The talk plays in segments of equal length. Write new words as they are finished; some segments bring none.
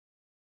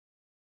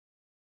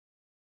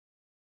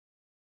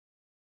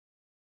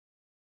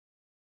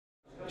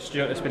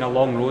Stuart, it's been a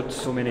long road,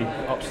 so many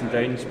ups and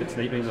downs, but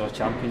tonight Rangers are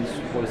champions.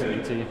 What does it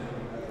mean to you?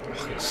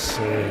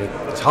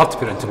 It's hard to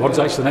put it into words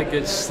actually, Nick.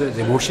 It's the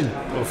emotion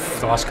of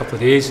the last couple of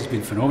days has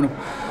been phenomenal.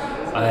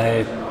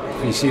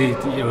 You see,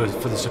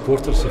 for the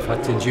supporters, they've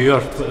had to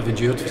endure what they've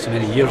endured for so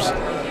many years.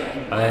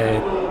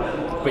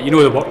 But you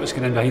know the work that's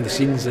going in behind the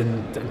scenes,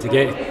 and to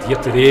get here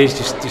today is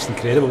just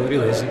incredible. It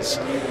really is. It's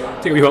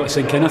take a wee while to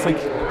sink in. I think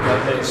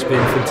it's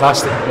been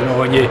fantastic. You know,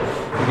 when you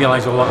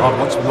realise all that hard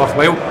work's been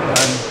worthwhile,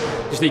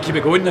 and just need to keep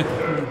it going now.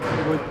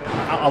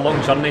 A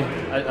long journey,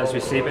 as we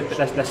say, but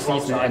this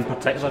season in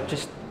particular,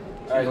 just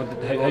how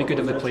good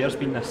have the players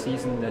been this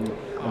season, and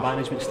the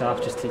management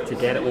staff just to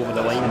get it over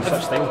the line in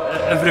such style?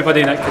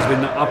 Everybody, Nick, has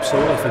been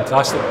absolutely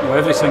fantastic. You know,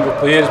 every single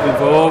player has been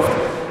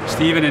involved.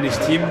 Stephen and his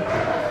team,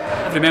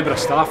 every member of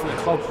staff at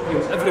the club,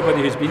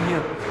 everybody who's been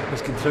here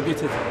has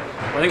contributed.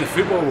 I think the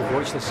football we've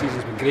watched this season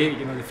has been great.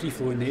 You know, the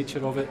free-flowing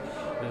nature of it,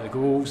 the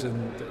goals,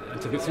 and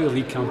to get through the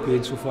league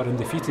campaign so far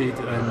undefeated,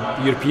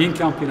 and the European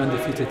campaign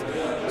undefeated.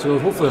 So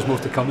hopefully there's more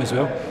to come as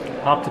well.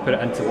 Hard to put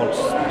it into words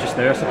just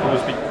now, I suppose,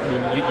 but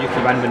I mean, you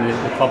came in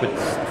when the club had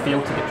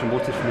failed to get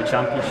promoted from the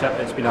Championship.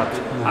 It's been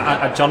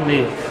a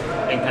journey,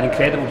 an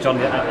incredible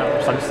journey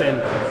since then.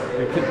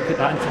 We put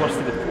that into words,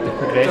 the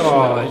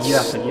progression year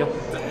after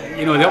year.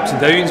 You know, the ups and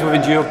downs we've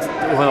endured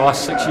over the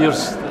last 6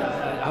 years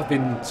have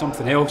been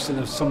something else, and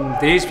there's some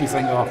days we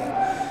think,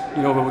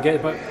 you know, we'll get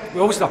it, but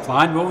we always had a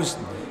plan. We always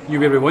knew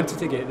where we wanted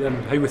to get there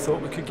and how we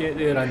thought we could get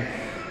there, and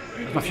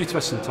a few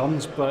twists and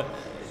turns, but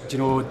you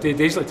know,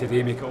 days like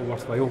today make it all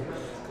worthwhile,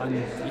 and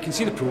you can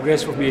see the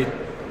progress we've made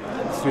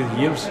through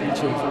the years,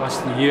 each of the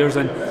last 3 years,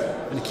 and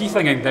the key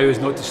thing now is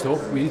not to stop.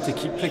 We need to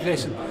keep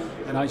progressing,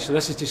 and actually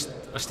this is just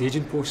a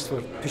staging post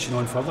for pushing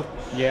on further.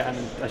 Yeah,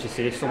 and as you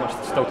say, so much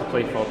still to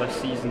play for this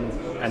season,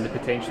 and the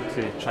potential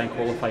to try and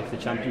qualify for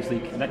the Champions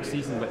League next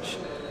season, which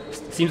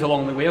seems a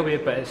long way away,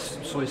 but it's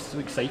so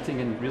exciting,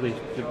 and really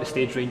the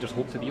stage Rangers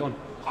hope to be on.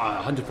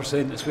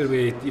 100%. It's where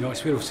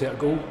it's where we've set our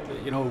goal.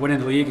 You know, winning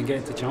the league and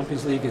getting to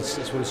Champions League is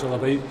what it's all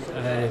about.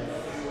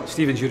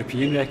 Stephen's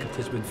European record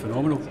has been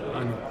phenomenal,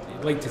 and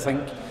I'd like to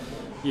think,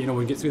 you know,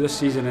 we can get through this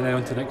season and now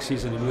into next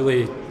season and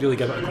really give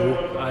it a go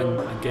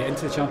and get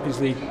into the Champions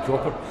League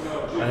proper.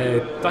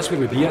 That's where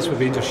we be. That's where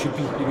Rangers should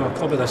be. You know, a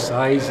club of this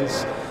size.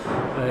 It's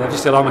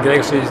just Alan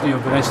McGregor says, you know,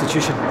 we're an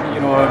institution.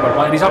 You know,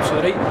 and he's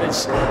absolutely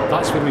right.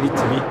 That's where we need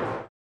to be.